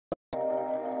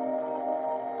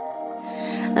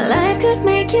could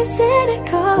make you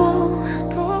cynical.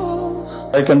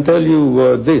 I can tell you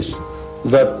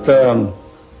that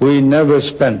we never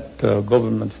spent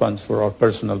government funds for our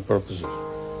personal purposes.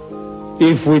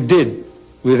 If we did,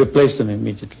 we replaced them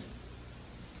immediately.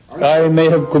 I may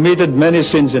have committed many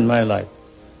sins in my life,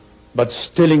 but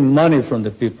stealing money from the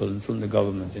people and from the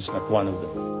government is not one of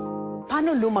them.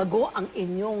 Paano lumago ang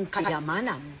inyong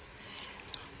kayamanan?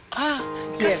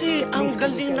 Kasi Yes, ang please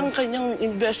galing tell ng us. kanyang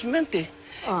investment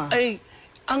ay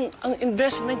ang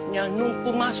investment niya, nung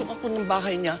pumasok ako ng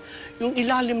bahay niya, yung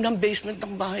ilalim ng basement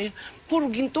ng bahay, puro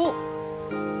ginto.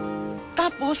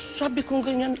 Tapos, sabi kong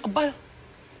ganyan, aba,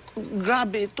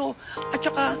 grabe ito. At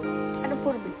saka, Ano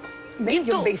puro?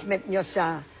 Ginto. Yung basement nyo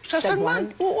sa San Juan,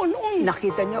 oo, noon.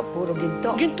 Nakita nyo, puro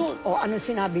ginto. Ginto. O anong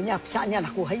sinabi niya? Saan niya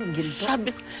nakuha yung ginto?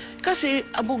 Sabi, kasi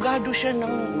abogado siya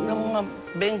ng mga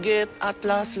Benguet,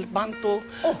 Atlas, Lepanto,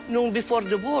 nung before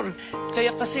the war.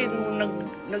 Kaya kasi nung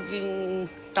naging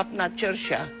top-notcher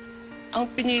siya, ang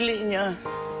pinili niya,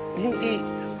 hindi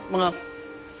mga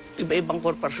iba-ibang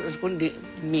corporations, kundi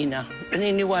mina.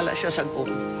 Naniniwala siya sa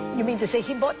gold. You mean to say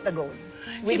he bought the gold?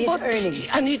 With his earnings?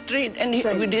 And he traded,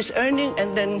 with his earning,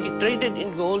 and then he traded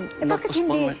in gold. Eh, bakit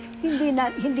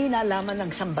hindi nalaman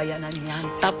ng sambayanan yan?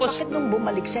 Tapos, bakit nung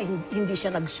bumalik siya, hindi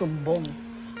siya nagsumbong?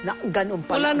 Na ganun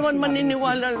pala. wala ang naman sinabi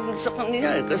maniniwala sa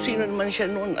kanya. Kasi sino naman siya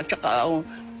noon. At saka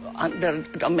under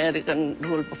the American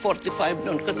rule, 45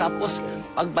 noon. Tapos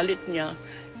pagbalik niya,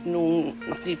 nung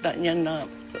nakita niya na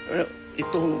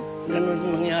itong ganun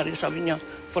nangyari, sabi niya,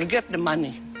 forget the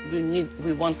money.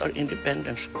 We want our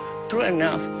independence. True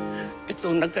enough,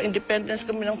 nagka-independence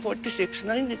kami ng 46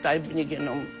 na hindi tayo binigyan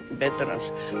ng veterans.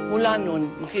 Mula noon,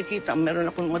 makikita, meron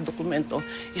akong mga dokumento,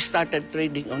 he started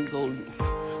trading on gold.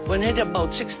 When he had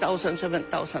about 6,000,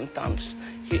 7,000 tons,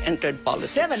 he entered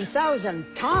politics. 7,000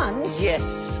 tons? Yes,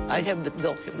 I have the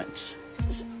documents.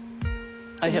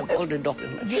 I have all the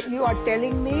documents. You are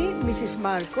telling me, Mrs.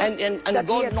 Marcos, And that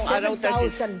gold he nung had araw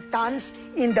 7,000 tons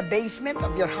in the basement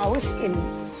of your house in...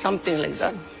 Something like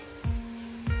that.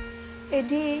 Eh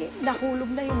di, nahulog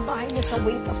na yung bahay niya sa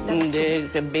weight of that. Hindi,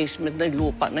 the basement na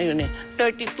lupa na yun eh.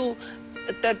 $32.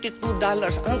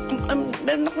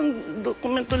 Meron akong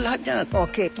dokumento lahat yan.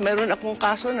 Okay. Meron akong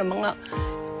kaso na mga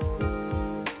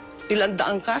ilang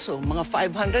daang kaso, mga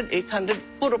 500, 800,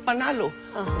 puro panalo.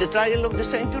 The trial of the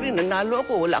century, nanalo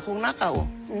ako, wala akong nakaw.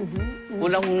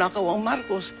 Wala akong nakaw ang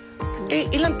Marcos. Eh,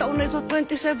 ilang taon na ito?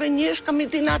 27 years kami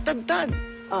tinatagtad.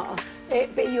 Oo.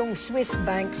 Yung Swiss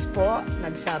banks po,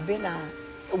 nagsabi na,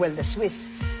 well, the Swiss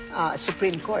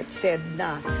Supreme Court said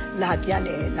na lahat yan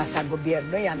nasa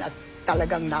gobyerno yan at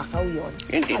talagang nakaw yun.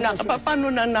 Hindi na,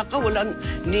 paano na nakaw?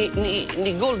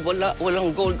 Ni gold,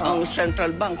 walang gold ang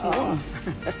central bank noon.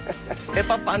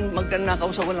 Paano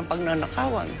magnanakaw sa walang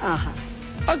pagnanakawan?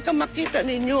 Pagka makita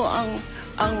ninyo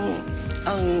ang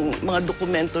mga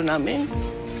dokumento namin,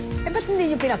 ba't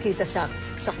hindi nyo pinakita sa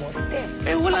korte?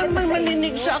 Wala naman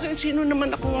maninig sa akin. Sino naman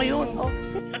ako ngayon?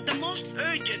 But the most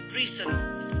urgent reason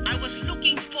I was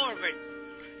looking forward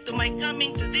to my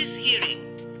coming to this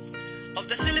hearing of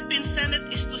the Philippine Senate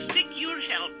is to seek your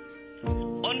help,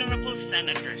 honorable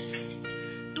senators,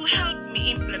 to help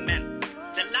me implement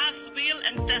the last will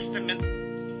and testament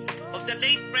of the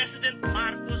late President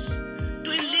Marcos to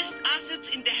enlist assets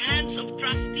in the hands of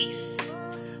trustees,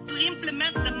 to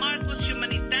implement the Marcos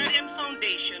Humanitarian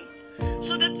Foundation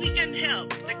so that we can help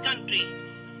the country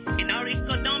in our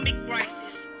economic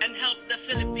crisis and help the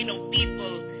Filipino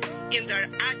people in their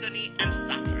agony and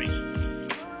suffering.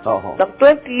 Ng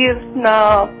 20 years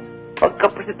na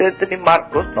pagka-presidente ni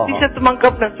Marcos, hindi siya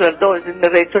tumanggap ng sweldo.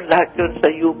 Generation lahat yun sa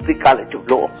UP College of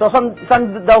Law. So, saan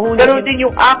daw huli? Pero din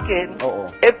yung akin,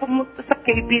 pumunta sa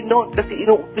KB noon kasi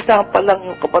inuumpisahan pa lang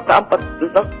yung kabataan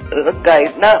ng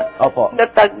guide na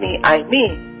natag ni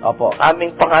Amy.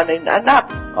 Aming panganay na anak.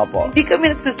 Hindi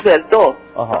kami nagsisweldo.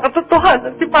 Ang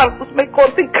katotohanan, si Marcos may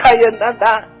konting kaya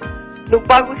na nung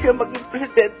bago siya maging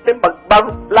presidente,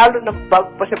 lalo na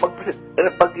bago pa siya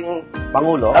maging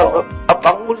Pangulo?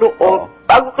 Pangulo o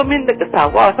bago kami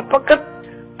nag-asawa. Sapagkat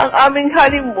ang aming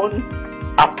honeymoon,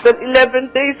 after 11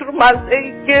 days romance,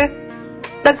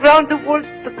 nag-round the world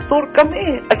tour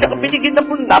kami. At saka binigyan na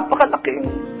mo napakalaking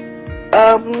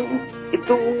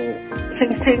itong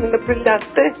sing-sing na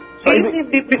brilyante. So,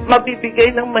 hindi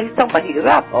mabibigay ng mahisang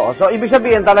mahirap. So, ibig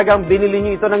sabihin talagang binili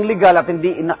niyo ito ng legal at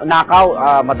hindi nakaw,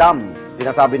 madam,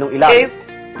 sinasabi nung ilan.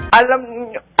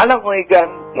 Alam mo, Igan,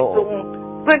 itong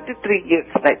 23 years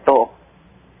na ito,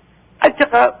 at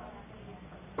saka,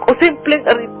 simpleng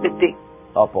arithmetic,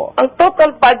 ang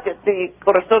total budget ni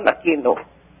Corazon Aquino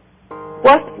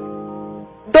was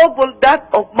double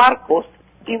that of Marcos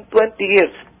in 20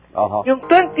 years. Oho. Yung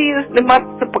 20 years ni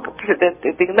Marcos sa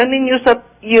pagka-presidente, tingnan ninyo sa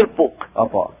yearbook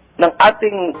Opo. ng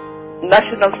ating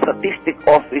National Statistic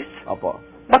Office. Opo.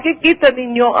 Makikita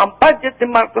ninyo ang budget ni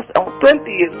Marcos ang 20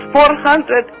 years,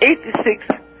 486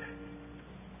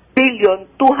 billion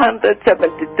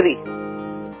 273.